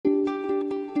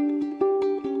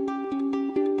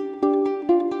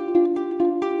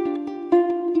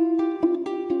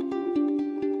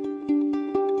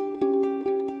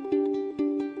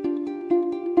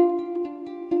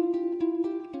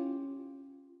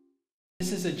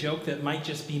is a joke that might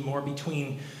just be more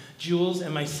between Jules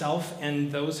and myself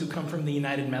and those who come from the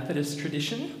United Methodist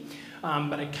tradition.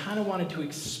 But I kind of wanted to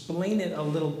explain it a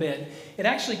little bit. It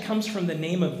actually comes from the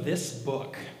name of this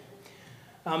book.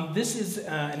 This is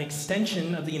an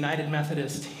extension of the United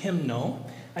Methodist hymnal.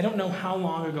 I don't know how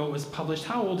long ago it was published.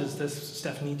 How old is this,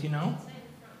 Stephanie? Do you know?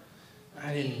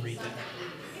 I didn't read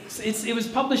that. It was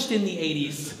published in the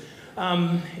 80s.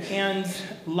 And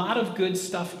a lot of good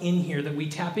stuff in here that we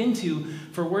tap into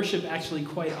for worship actually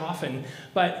quite often.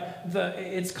 But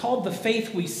it's called The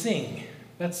Faith We Sing.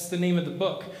 That's the name of the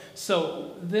book.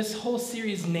 So this whole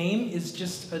series name is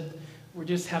we're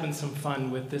just having some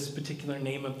fun with this particular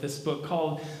name of this book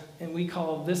and we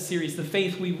call this series The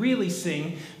Faith We Really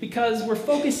Sing, because we're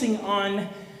focusing on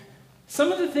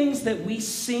some of the things that we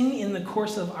sing in the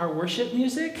course of our worship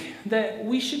music that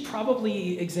we should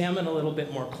probably examine a little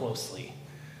bit more closely.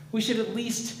 We should at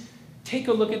least take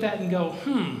a look at that and go,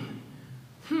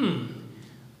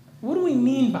 what do we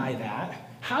mean by that?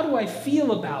 How do I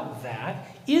feel about that?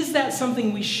 Is that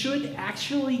something we should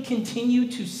actually continue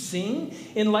to sing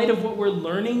in light of what we're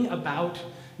learning about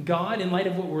God, in light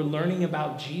of what we're learning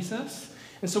about Jesus?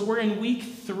 And so we're in week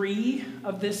 3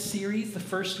 of this series. The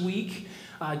first week,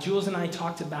 Jules and I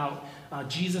talked about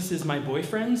Jesus is My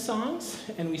Boyfriend songs,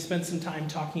 and we spent some time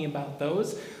talking about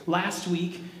those. Last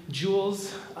week,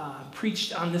 Jules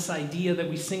preached on this idea that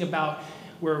we sing about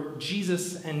where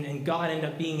Jesus and God end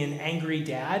up being an angry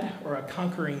dad or a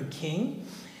conquering king.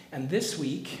 And this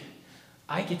week,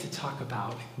 I get to talk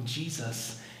about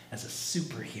Jesus as a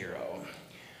superhero.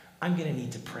 I'm going to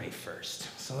need to pray first,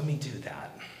 so let me do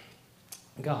that.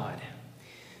 God,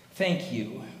 thank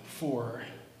you for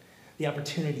the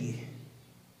opportunity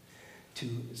to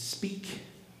speak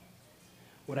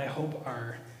what I hope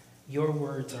are your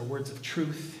words, are words of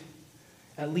truth,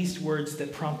 at least words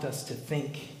that prompt us to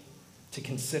think, to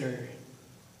consider.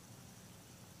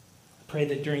 I pray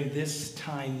that during this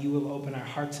time you will open our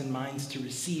hearts and minds to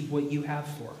receive what you have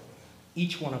for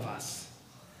each one of us.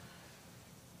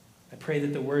 I pray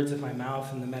that the words of my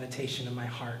mouth and the meditation of my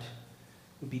heart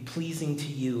would be pleasing to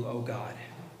you, O God,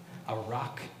 our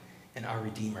rock and our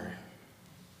Redeemer.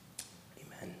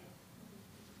 Amen.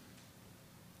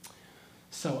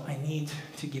 So I need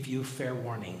to give you fair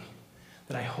warning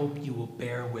that I hope you will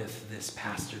bear with this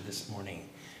pastor this morning,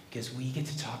 because we get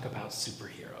to talk about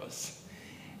superheroes.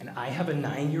 And I have a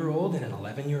 9-year-old and an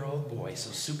 11-year-old boy, so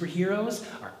superheroes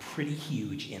are pretty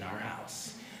huge in our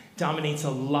house. Dominates a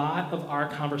lot of our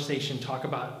conversation, talk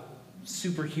about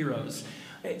superheroes.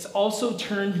 It's also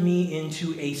turned me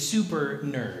into a super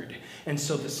nerd. And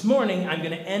so this morning, I'm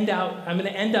going to end up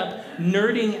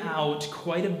nerding out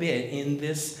quite a bit in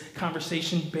this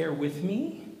conversation. Bear with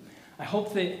me. I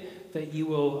hope that you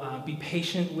will be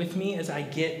patient with me as I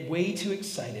get way too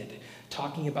excited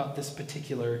talking about this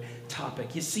particular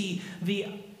topic. You see, the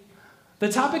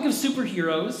topic of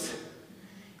superheroes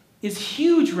is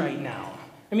huge right now.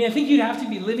 I mean, I think you'd have to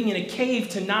be living in a cave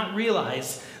to not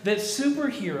realize that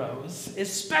superheroes,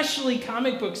 especially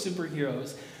comic book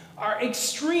superheroes, are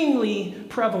extremely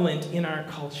prevalent in our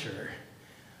culture.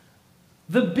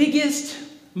 The biggest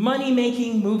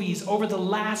money-making movies over the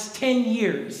last 10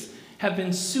 years have been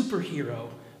superhero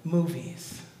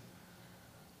movies.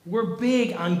 We're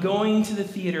big on going to the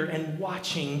theater and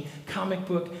watching comic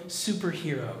book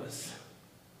superheroes.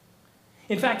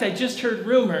 In fact, I just heard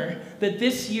rumor that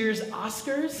this year's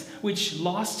Oscars, which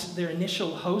lost their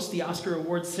initial host, the Oscar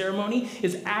Awards ceremony,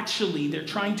 they're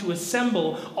trying to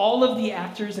assemble all of the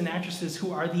actors and actresses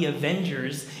who are the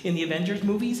Avengers in the Avengers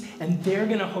movies, and they're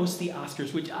going to host the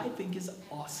Oscars, which I think is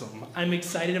awesome. I'm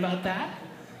excited about that.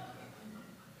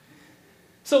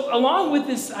 So along with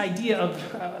this idea of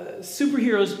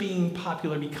superheroes being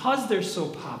popular, because they're so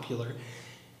popular,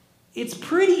 it's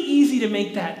pretty easy to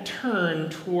make that turn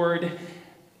toward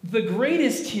the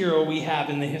greatest hero we have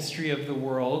in the history of the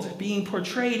world being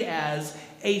portrayed as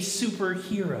a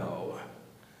superhero.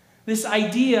 This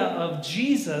idea of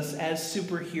Jesus as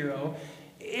superhero,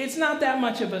 it's not that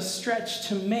much of a stretch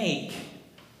to make.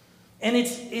 And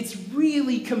it's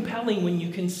really compelling when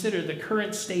you consider the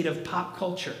current state of pop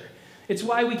culture. It's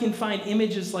why we can find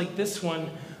images like this one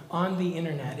on the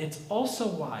internet. It's also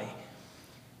why,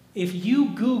 if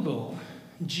you Google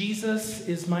Jesus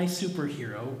is my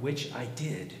superhero, which I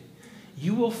did,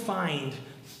 you will find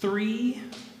 3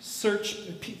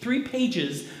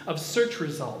 pages of search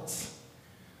results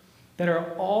that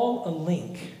are all a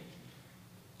link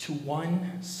to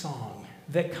one song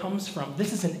that comes from,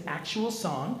 this is an actual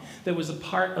song that was a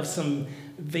part of some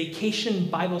vacation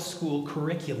Bible school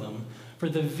curriculum for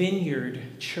the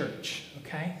Vineyard Church,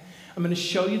 okay? I'm going to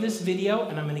show you this video,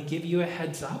 and I'm going to give you a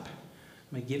heads up.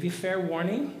 I'm going to give you fair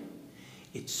warning.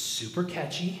 It's super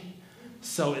catchy.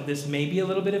 So this may be a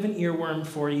little bit of an earworm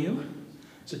for you.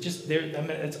 So just there,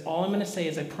 that's all I'm going to say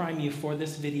as I prime you for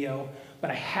this video.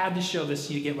 But I had to show this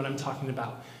so you get what I'm talking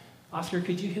about. Oscar,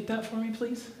 could you hit that for me,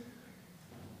 please?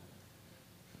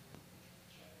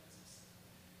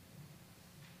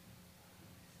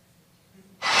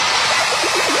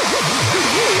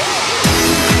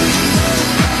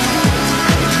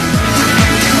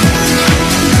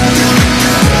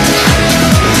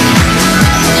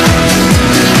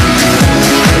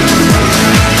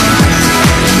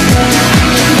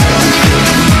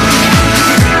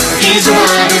 He's the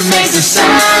one who makes the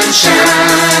sun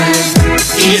shine.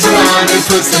 He's the one who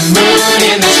puts the moon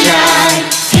in the sky.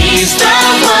 He's the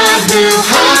one who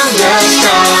hung the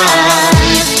stars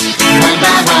one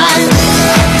by one.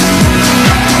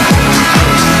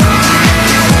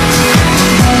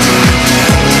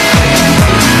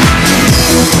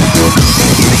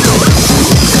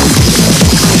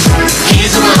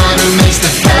 He's the one who makes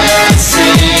the birds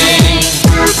sing.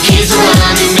 He's the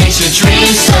one who makes your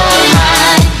dreams so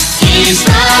high. He's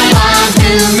the one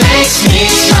who makes me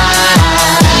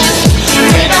smile.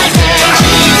 Day by day,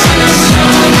 Jesus,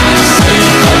 you're my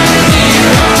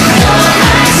superhero. You're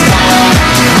my star,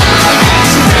 my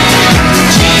best friend.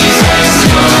 Jesus,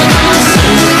 you're my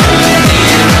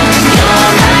superhero.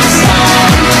 You're my star,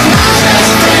 my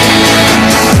best friend.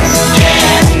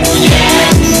 Yeah, yeah, yeah,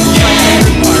 yeah,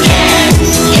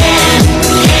 yeah,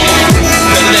 yeah.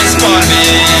 Look at this part,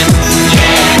 man.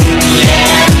 Yeah,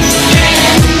 yeah.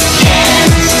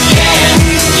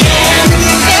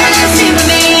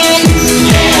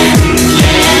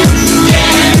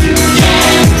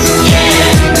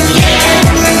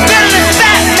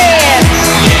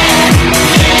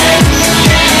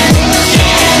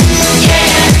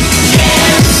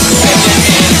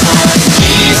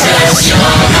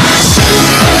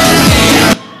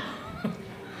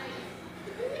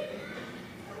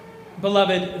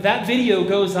 Beloved, that video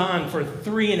goes on for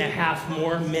 3.5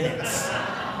 more minutes.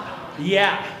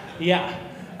 Yeah.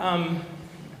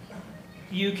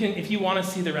 You can, if you want to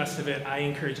see the rest of it, I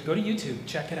encourage you, go to YouTube,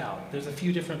 check it out. There's a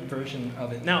few different versions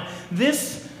of it. Now,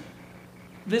 this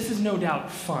is no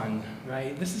doubt fun,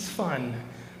 right? This is fun.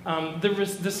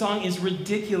 The song is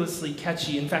ridiculously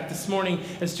catchy. In fact, this morning,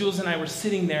 as Jules and I were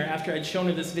sitting there after I'd shown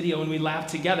her this video and we laughed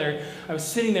together, I was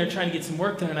sitting there trying to get some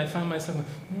work done, and I found myself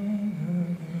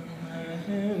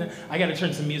I got to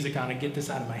turn some music on and get this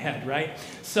out of my head, right?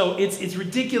 So it's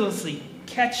ridiculously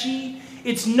catchy.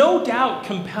 It's no doubt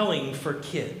compelling for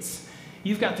kids.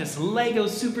 You've got this Lego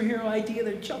superhero idea.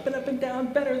 They're jumping up and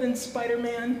down better than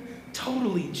Spider-Man.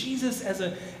 Totally. Jesus as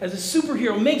a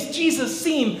superhero makes Jesus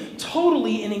seem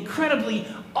totally and incredibly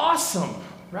awesome,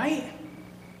 right?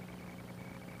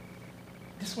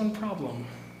 Just one problem.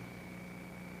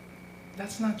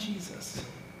 That's not Jesus.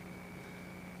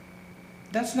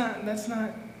 That's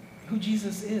not who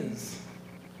Jesus is.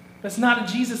 That's not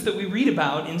a Jesus that we read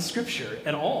about in Scripture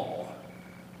at all.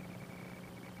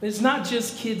 It's not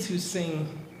just kids who sing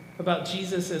about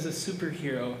Jesus as a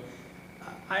superhero.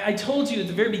 I told you at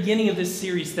the very beginning of this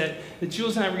series that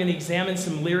Jules and I were going to examine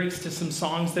some lyrics to some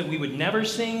songs that we would never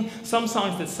sing, some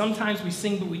songs that sometimes we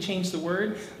sing but we change the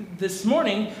word. This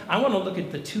morning, I want to look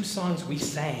at the 2 songs we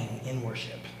sang in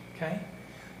worship, okay?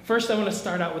 First, I want to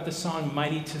start out with the song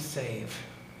Mighty to Save,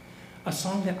 a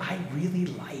song that I really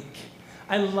like.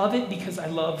 I love it because I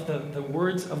love the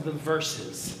words of the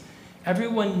verses.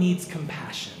 Everyone needs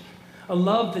compassion, a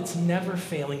love that's never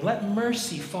failing. Let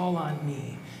mercy fall on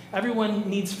me. Everyone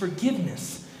needs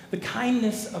forgiveness, the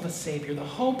kindness of a Savior, the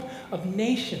hope of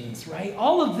nations, right?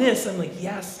 All of this, I'm like,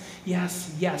 yes,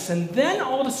 yes, yes. And then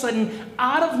all of a sudden,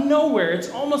 out of nowhere, it's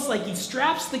almost like he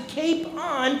straps the cape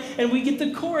on, and we get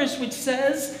the chorus which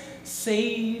says,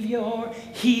 Savior,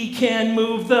 he can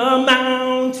move the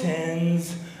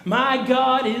mountains. My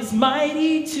God is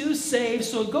mighty to save.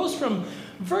 So it goes from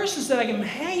verses that I'm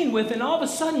hanging with, and all of a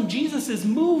sudden, Jesus is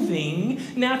moving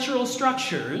natural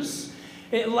structures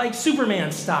like Superman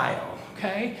style,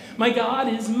 okay? My God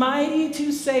is mighty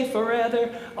to save forever,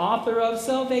 author of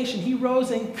salvation. He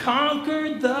rose and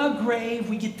conquered the grave.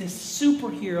 We get this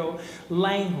superhero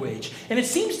language. And it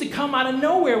seems to come out of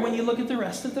nowhere when you look at the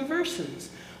rest of the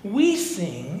verses. We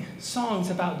sing songs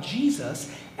about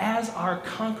Jesus as our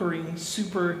conquering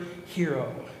superhero.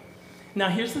 Now,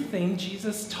 here's the thing.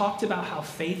 Jesus talked about how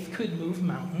faith could move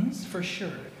mountains, for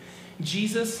sure.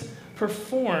 Jesus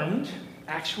performed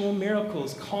actual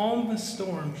miracles, calmed the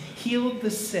storm, healed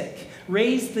the sick,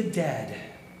 raised the dead.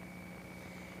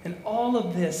 And all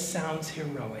of this sounds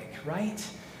heroic, right?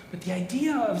 But the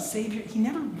idea of Savior, he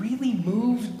never really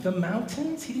moved the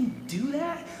mountains. He didn't do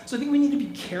that. So I think we need to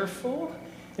be careful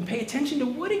and pay attention to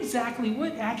what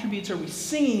attributes are we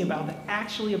singing about that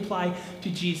actually apply to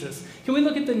Jesus. Can we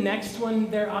look at the next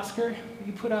one there, Oscar?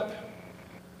 You put up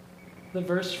the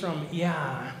verse from,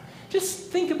 Just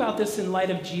think about this in light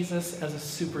of Jesus as a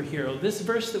superhero. This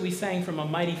verse that we sang from A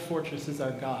Mighty Fortress is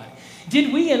Our God.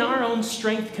 Did we in our own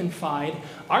strength confide,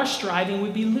 our striving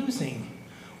would be losing.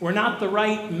 We're not the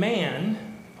right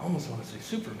man, I almost want to say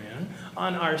Superman,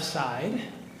 on our side.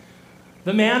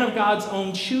 The man of God's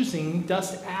own choosing,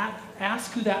 dost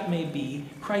ask who that may be.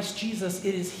 Christ Jesus,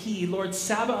 it is he. Lord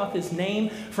Sabaoth his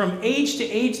name, from age to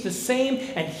age the same,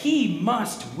 and he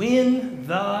must win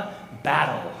the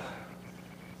battle.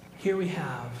 Here we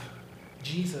have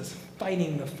Jesus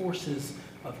fighting the forces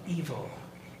of evil.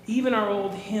 Even our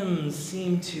old hymns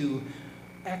seem to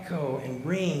echo and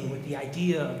ring with the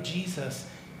idea of Jesus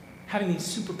having these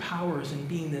superpowers and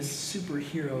being this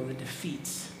superhero that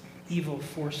defeats evil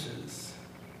forces.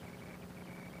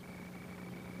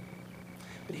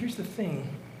 But here's the thing.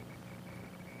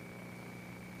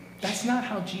 That's not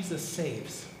how Jesus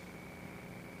saves.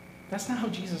 That's not how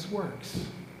Jesus works.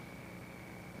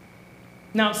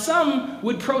 Now, some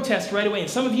would protest right away, and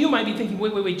some of you might be thinking,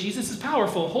 wait, Jesus is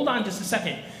powerful. Hold on just a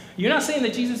second. You're not saying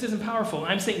that Jesus isn't powerful.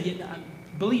 I'm saying,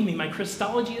 believe me, my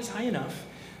Christology is high enough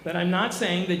that I'm not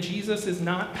saying that Jesus is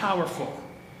not powerful.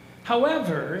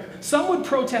 However, some would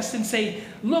protest and say,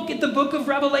 look at the book of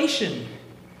Revelation.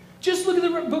 Just look at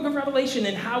the book of Revelation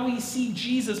and how we see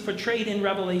Jesus portrayed in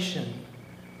Revelation.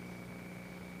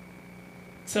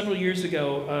 Several years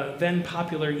ago, a then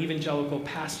popular evangelical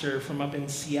pastor from up in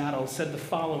Seattle said the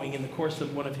following in the course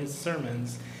of one of his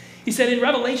sermons. He said, in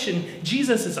Revelation,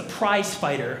 Jesus is a prize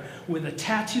fighter with a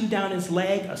tattoo down his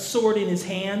leg, a sword in his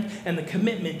hand, and the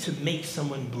commitment to make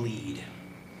someone bleed.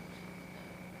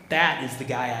 That is the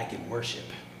guy I can worship.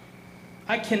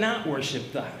 I cannot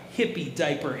worship the hippie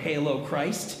diaper halo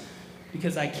Christ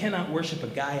because I cannot worship a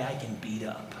guy I can beat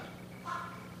up.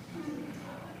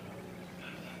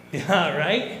 Yeah,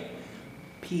 right?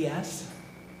 P.S.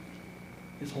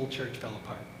 His whole church fell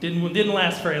apart. Didn't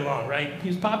last very long, right? He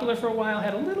was popular for a while,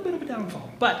 had a little bit of a downfall.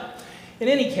 But in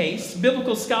any case,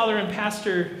 biblical scholar and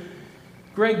pastor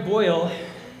Greg Boyle,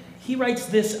 he writes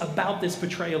this about this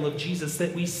portrayal of Jesus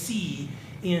that we see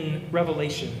in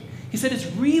Revelation. He said it's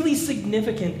really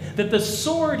significant that the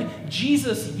sword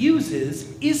Jesus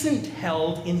uses isn't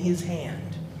held in his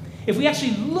hand. If we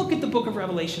actually look at the book of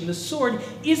Revelation, the sword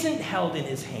isn't held in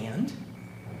his hand.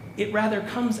 It rather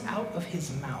comes out of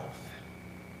his mouth.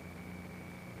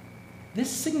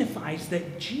 This signifies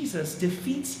that Jesus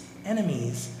defeats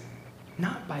enemies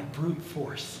not by brute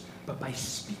force, but by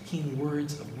speaking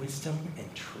words of wisdom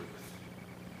and truth.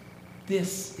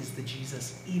 This is the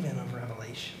Jesus even of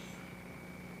Revelation.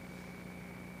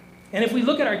 And if we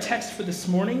look at our text for this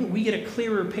morning, we get a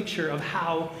clearer picture of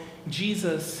how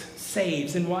Jesus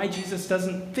saves and why Jesus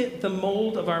doesn't fit the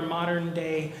mold of our modern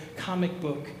day comic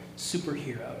book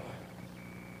superhero.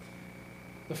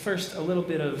 But first, a little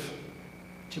bit of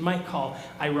what you might call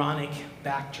ironic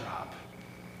backdrop.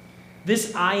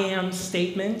 This I am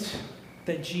statement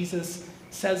that Jesus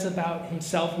says about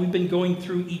himself, we've been going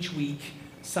through each week.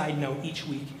 Side note, each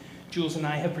week, Jules and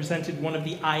I have presented one of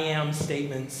the I am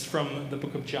statements from the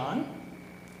book of John,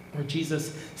 where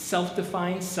Jesus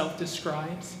self-defines,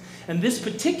 self-describes. And this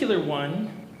particular one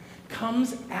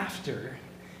comes after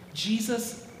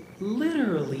Jesus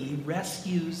literally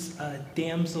rescues a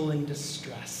damsel in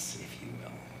distress, if you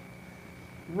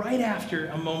will. Right after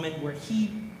a moment where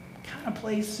he kind of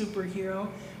plays superhero,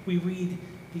 we read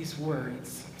these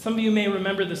words. Some of you may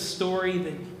remember the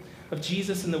story of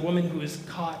Jesus and the woman who is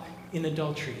caught in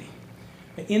adultery.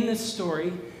 In this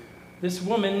story, this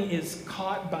woman is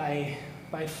caught by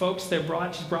folks. She's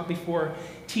brought before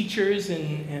teachers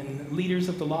and leaders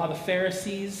of the law, the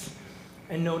Pharisees.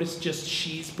 And notice just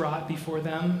she's brought before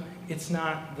them. It's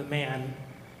not the man,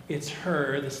 it's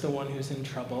her that's the one who's in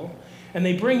trouble. And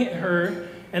they bring her,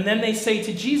 and then they say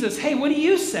to Jesus, hey, what do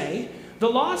you say? The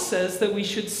law says that we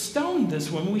should stone this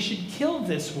woman. We should kill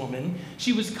this woman.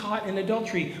 She was caught in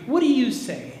adultery. What do you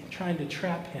say? Trying to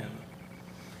trap him.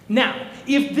 Now,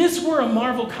 if this were a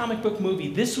Marvel comic book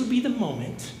movie, this would be the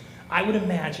moment, I would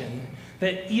imagine,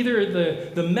 that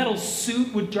either the metal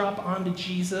suit would drop onto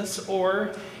Jesus,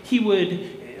 or he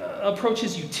would approach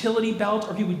his utility belt,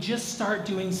 or he would just start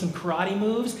doing some karate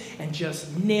moves and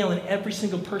just nailing every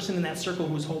single person in that circle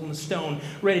who was holding the stone,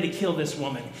 ready to kill this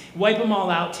woman. Wipe them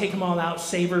all out, take them all out,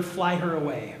 save her, fly her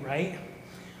away, right?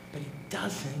 But he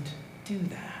doesn't do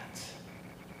that.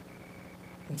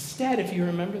 Instead, if you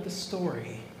remember the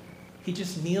story, he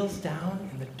just kneels down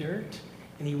in the dirt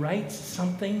and he writes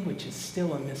something which is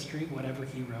still a mystery, whatever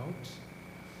he wrote.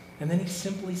 And then he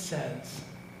simply says,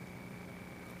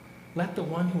 "Let the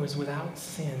one who is without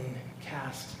sin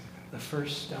cast the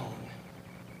first stone."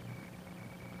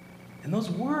 And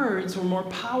those words were more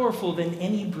powerful than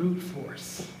any brute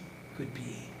force could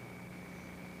be.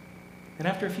 And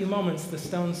after a few moments, the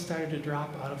stones started to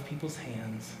drop out of people's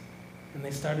hands, and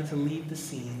they started to leave the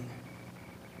scene.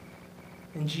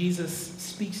 And Jesus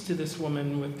speaks to this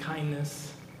woman with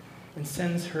kindness and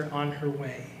sends her on her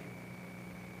way.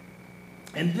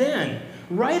 And then,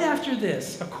 right after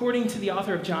this, according to the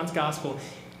author of John's Gospel,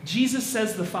 Jesus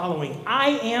says the following: "I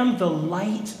am the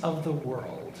light of the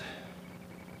world.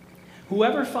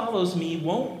 Whoever follows me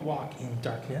won't walk in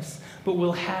darkness, but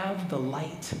will have the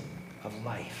light of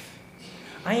life.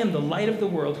 I am the light of the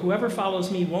world. Whoever follows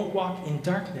me won't walk in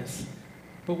darkness,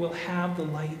 but will have the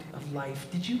light of life."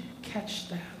 Did you catch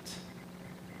that?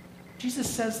 Jesus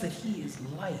says that he is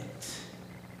light.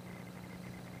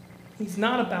 He's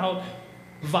not about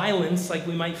violence like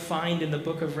we might find in the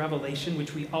book of Revelation,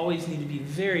 which we always need to be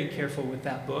very careful with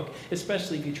that book,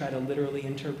 especially if you try to literally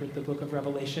interpret the book of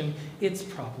Revelation. It's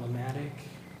problematic.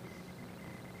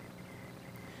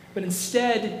 But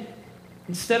instead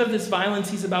of this violence,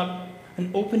 he's about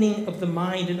an opening of the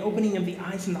mind, an opening of the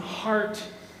eyes and the heart,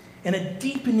 and a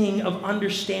deepening of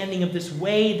understanding of this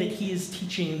way that he is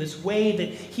teaching, this way that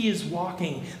he is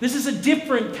walking. This is a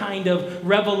different kind of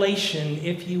revelation,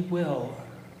 if you will.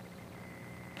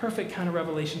 Perfect kind of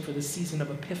revelation for the season of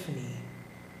Epiphany,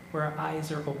 where our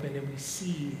eyes are open and we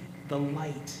see the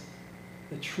light,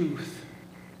 the truth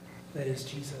that is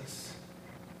Jesus.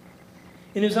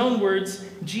 In his own words,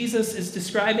 Jesus is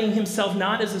describing himself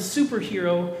not as a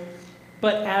superhero,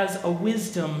 but as a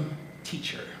wisdom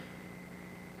teacher.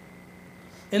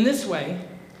 In this way,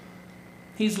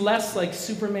 he's less like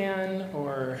Superman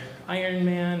or Iron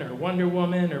Man or Wonder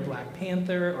Woman or Black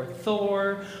Panther or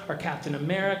Thor or Captain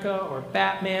America or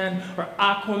Batman or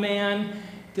Aquaman.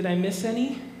 Did I miss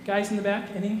any? Guys in the back,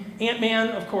 any? Ant-Man,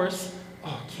 of course.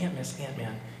 Oh, can't miss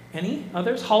Ant-Man. Any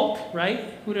others? Hulk, right?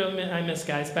 Who do I miss,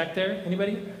 guys, back there?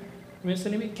 Anybody? Miss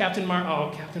anybody? Captain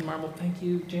Marvel. Thank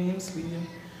you, James.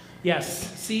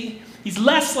 Yes, see? He's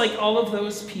less like all of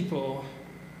those people,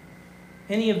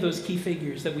 any of those key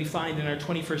figures that we find in our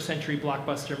 21st century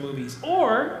blockbuster movies.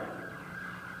 Or,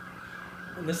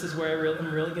 and this is where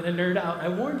I'm really going to nerd out, I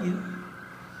warned you.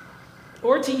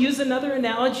 Or to use another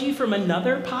analogy from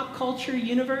another pop culture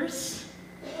universe,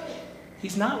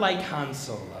 he's not like Han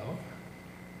Solo,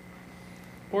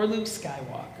 or Luke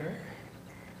Skywalker,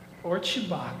 or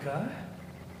Chewbacca,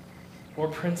 or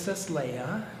Princess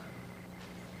Leia.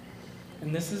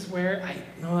 And this is where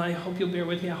I hope you'll bear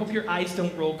with me. I hope your eyes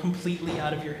don't roll completely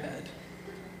out of your head.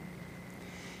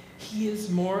 He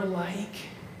is more like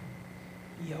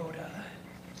Yoda.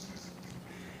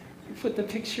 You put the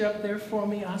picture up there for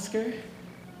me, Oscar.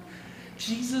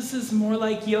 Jesus is more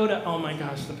like Yoda. Oh my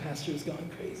gosh, the pastor is going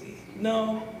crazy.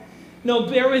 No,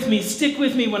 bear with me. Stick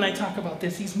with me when I talk about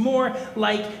this. He's more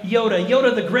like Yoda.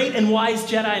 Yoda, the great and wise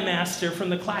Jedi Master from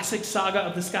the classic saga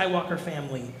of the Skywalker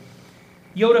family.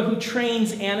 Yoda, who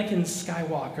trains Anakin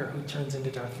Skywalker, who turns into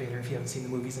Darth Vader. If you haven't seen the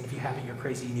movies, and if you haven't, you're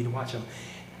crazy, you need to watch them.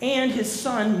 And his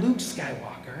son, Luke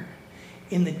Skywalker,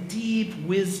 in the deep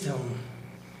wisdom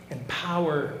and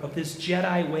power of this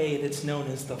Jedi way that's known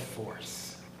as the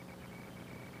Force.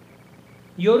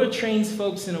 Yoda trains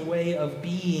folks in a way of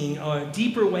being, a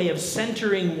deeper way of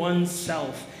centering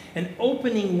oneself and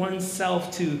opening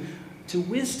oneself to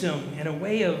wisdom and a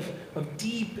way of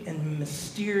deep and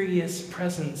mysterious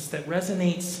presence that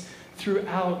resonates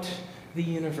throughout the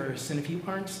universe. And if you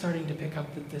aren't starting to pick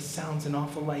up that this sounds an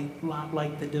awful lot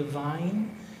like the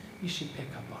divine, you should pick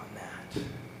up on that,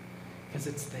 because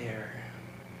it's there.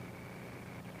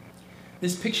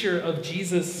 This picture of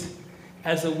Jesus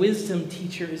as a wisdom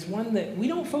teacher is one that we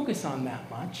don't focus on that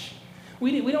much.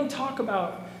 We don't talk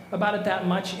about it that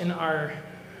much in our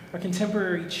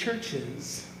contemporary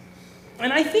churches.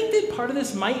 And I think that part of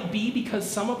this might be because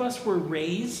some of us were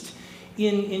raised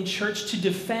in church to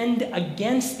defend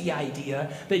against the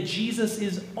idea that Jesus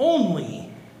is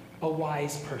only a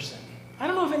wise person. I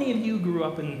don't know if any of you grew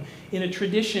up in a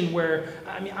tradition where,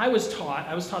 I was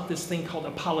taught this thing called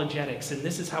apologetics, and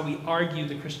this is how we argue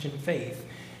the Christian faith.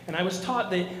 And I was taught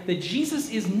that Jesus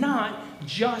is not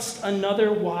just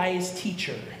another wise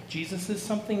teacher. Jesus is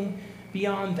something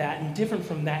beyond that and different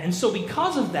from that. And so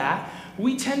because of that,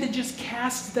 we tend to just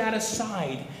cast that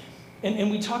aside.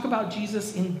 And we talk about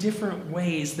Jesus in different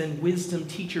ways than wisdom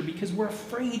teacher because we're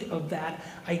afraid of that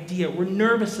idea. We're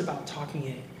nervous about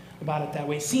talking about it that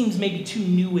way. It seems maybe too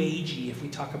new agey if we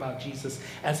talk about Jesus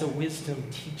as a wisdom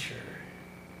teacher.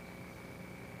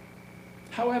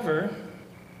 However,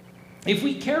 if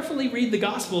we carefully read the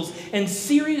Gospels and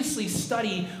seriously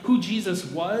study who Jesus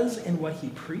was and what he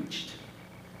preached,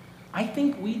 I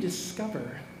think we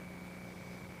discover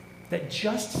that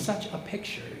just such a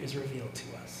picture is revealed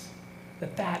to us.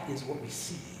 That is what we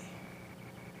see.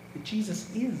 That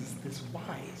Jesus is this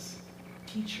wise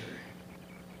teacher.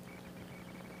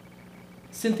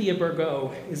 Cynthia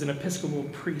Burgo is an Episcopal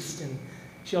priest, and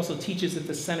she also teaches at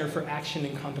the Center for Action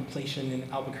and Contemplation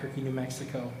in Albuquerque, New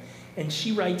Mexico. And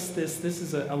she writes this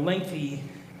is a lengthy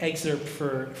excerpt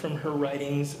from her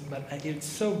writings, but it's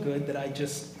so good that I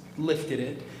just lifted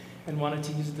it and wanted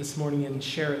to use it this morning and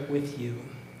share it with you.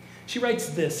 She writes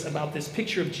this about this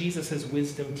picture of Jesus as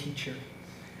wisdom teacher.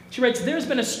 She writes, "There's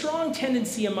been a strong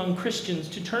tendency among Christians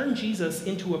to turn Jesus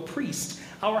into a priest,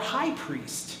 our high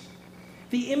priest.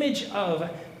 The image of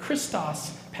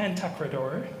Christos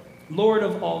Pantocrator, Lord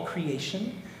of all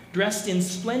creation, dressed in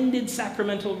splendid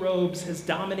sacramental robes, has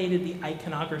dominated the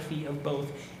iconography of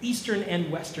both Eastern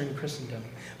and Western Christendom.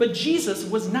 But Jesus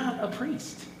was not a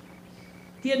priest.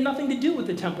 He had nothing to do with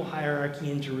the temple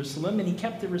hierarchy in Jerusalem, and he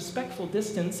kept a respectful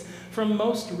distance from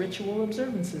most ritual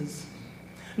observances.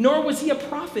 Nor was he a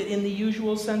prophet in the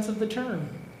usual sense of the term,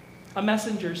 a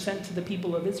messenger sent to the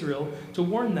people of Israel to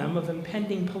warn them of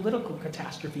impending political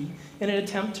catastrophe in an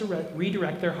attempt to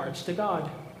redirect their hearts to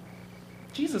God.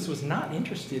 Jesus was not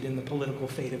interested in the political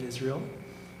fate of Israel,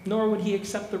 nor would he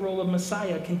accept the role of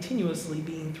Messiah continuously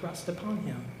being thrust upon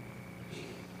him.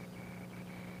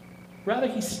 Rather,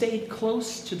 he stayed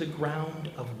close to the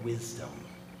ground of wisdom,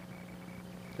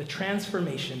 the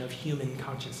transformation of human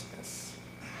consciousness.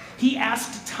 He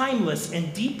asked timeless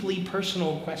and deeply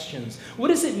personal questions. What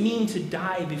does it mean to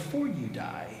die before you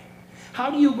die?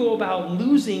 How do you go about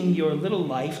losing your little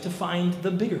life to find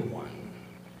the bigger one?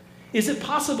 Is it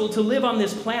possible to live on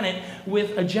this planet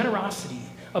with a generosity,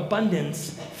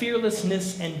 abundance,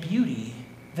 fearlessness, and beauty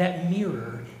that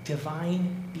mirror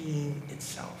divine being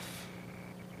itself?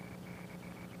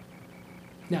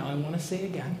 Now, I want to say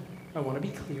again, I want to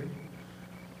be clear,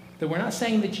 that we're not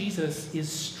saying that Jesus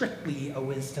is strictly a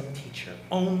wisdom teacher,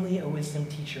 only a wisdom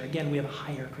teacher. Again, we have a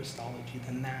higher Christology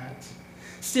than that.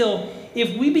 Still,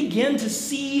 if we begin to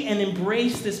see and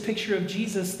embrace this picture of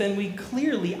Jesus, then we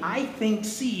clearly, I think,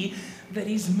 see that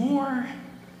he's more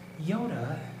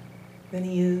Yoda than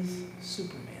he is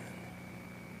Superman.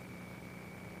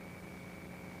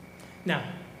 Now,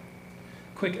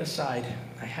 quick aside,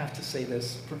 I have to say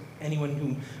this for anyone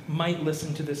who might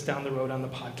listen to this down the road on the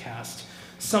podcast.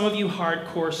 Some of you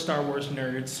hardcore Star Wars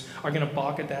nerds are going to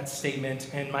balk at that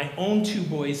statement, and my own two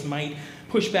boys might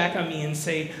push back on me and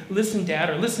say, listen, Dad,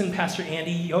 or listen, Pastor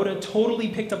Andy, Yoda totally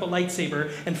picked up a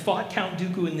lightsaber and fought Count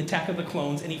Dooku in Attack of the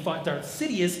Clones, and he fought Darth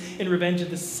Sidious in Revenge of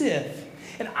the Sith.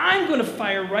 And I'm going to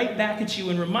fire right back at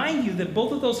you and remind you that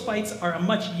both of those fights are a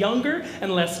much younger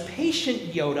and less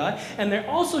patient Yoda, and they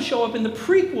also show up in the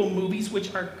prequel movies,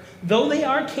 which are, though they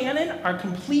are canon, are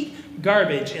complete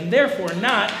garbage, and therefore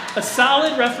not a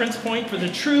solid reference point for the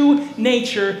true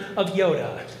nature of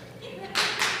Yoda.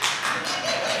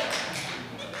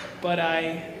 But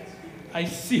I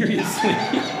seriously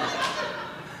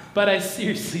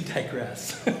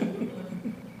digress.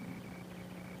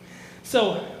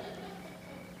 So,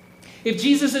 if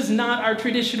Jesus is not our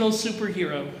traditional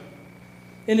superhero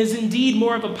and is indeed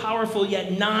more of a powerful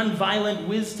yet non-violent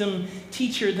wisdom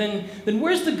teacher, then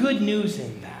where's the good news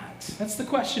in that? That's the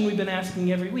question we've been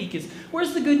asking every week, is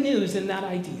where's the good news in that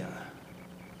idea?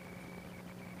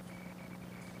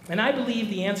 And I believe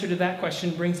the answer to that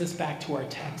question brings us back to our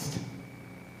text.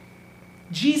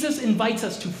 Jesus invites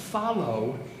us to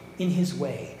follow in his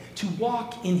way, to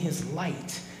walk in his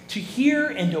light, to hear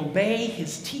and obey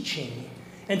his teaching,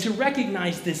 and to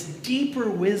recognize this deeper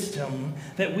wisdom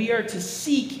that we are to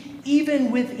seek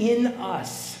even within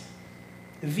us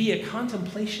via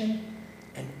contemplation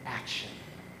and action.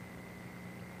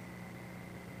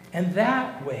 And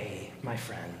that way, my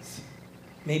friends,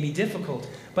 may be difficult,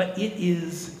 but it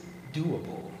is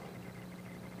doable.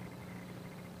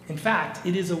 In fact,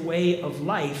 it is a way of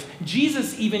life.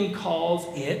 Jesus even calls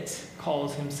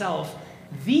himself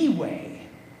the way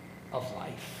of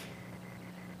life.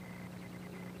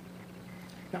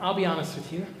 Now, I'll be honest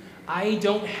with you. I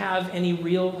don't have any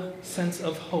real sense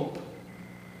of hope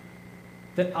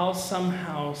that I'll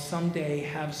somehow, someday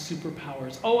have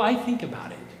superpowers. Oh, I think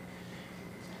about it.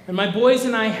 And my boys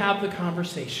and I have the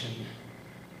conversation.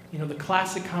 You know, the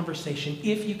classic conversation.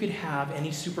 If you could have any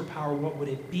superpower, what would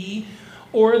it be?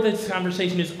 Or the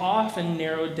conversation is often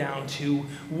narrowed down to,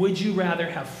 would you rather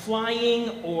have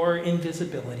flying or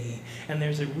invisibility? And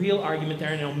there's a real argument there.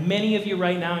 I know many of you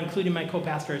right now, including my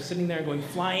co-pastor, are sitting there going,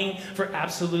 flying for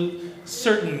absolute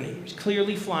certain,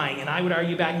 clearly flying. And I would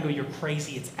argue back and go, you're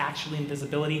crazy. It's actually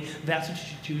invisibility. That's what you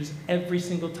should choose every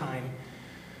single time.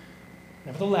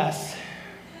 Nevertheless,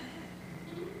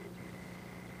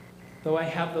 though I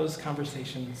have those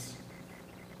conversations,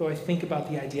 though I think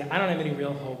about the idea, I don't have any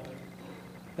real hope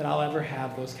that I'll ever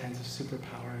have those kinds of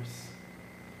superpowers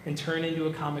and turn into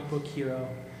a comic book hero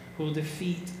who will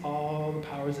defeat all the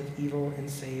powers of evil and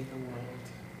save the world.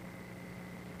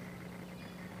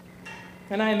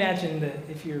 And I imagine that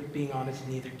if you're being honest,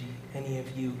 neither do any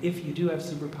of you. If you do have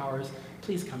superpowers,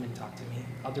 please come and talk to me.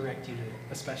 I'll direct you to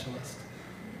a specialist.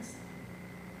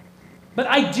 But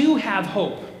I do have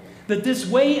hope that this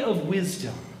way of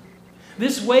wisdom,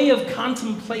 this way of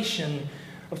contemplation,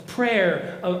 of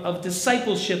prayer, of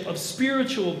discipleship, of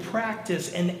spiritual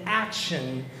practice and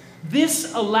action,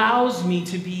 this allows me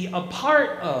to be a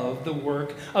part of the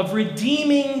work of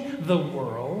redeeming the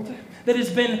world that has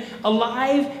been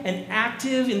alive and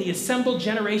active in the assembled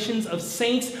generations of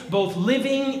saints, both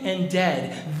living and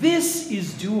dead. This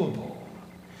is doable.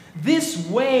 This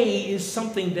way is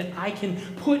something that I can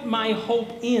put my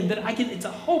hope in, it's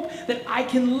a hope that I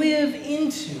can live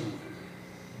into.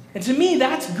 And to me,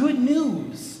 that's good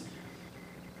news.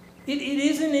 It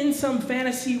isn't in some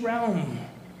fantasy realm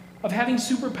of having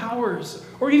superpowers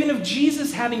or even of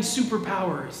Jesus having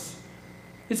superpowers.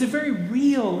 It's a very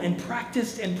real and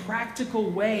practiced and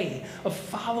practical way of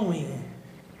following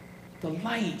the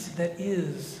light that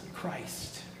is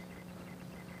Christ.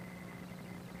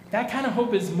 That kind of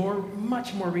hope is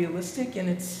much more realistic, and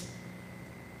it's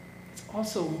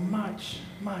also much,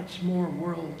 much more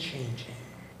world-changing.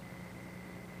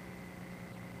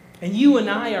 And you and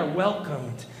I are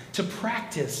welcomed to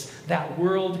practice that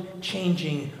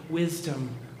world-changing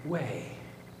wisdom way.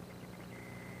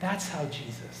 That's how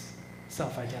Jesus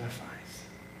self-identifies.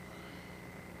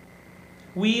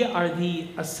 We are the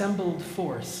assembled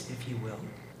force, if you will,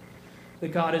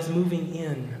 that God is moving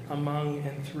in, among,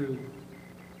 and through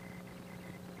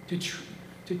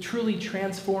to truly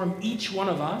transform each one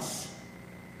of us,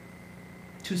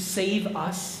 to save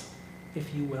us,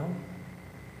 if you will,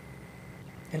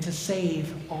 and to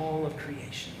save all of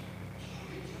creation.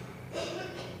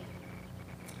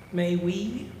 May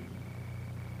we,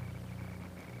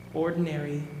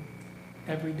 ordinary,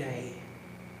 everyday,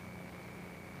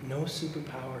 no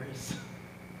superpowers,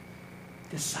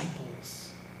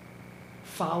 disciples,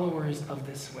 followers of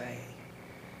this way,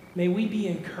 may we be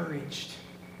encouraged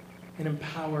and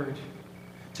empowered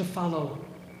to follow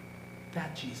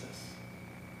that Jesus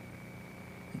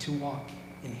and to walk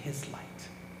in his light.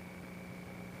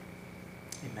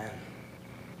 Amen.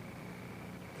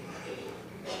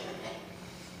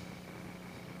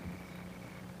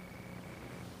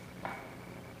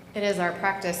 It is our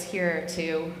practice here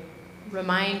to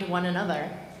remind one another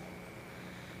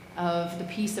of the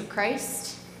peace of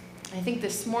Christ. I think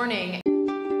this morning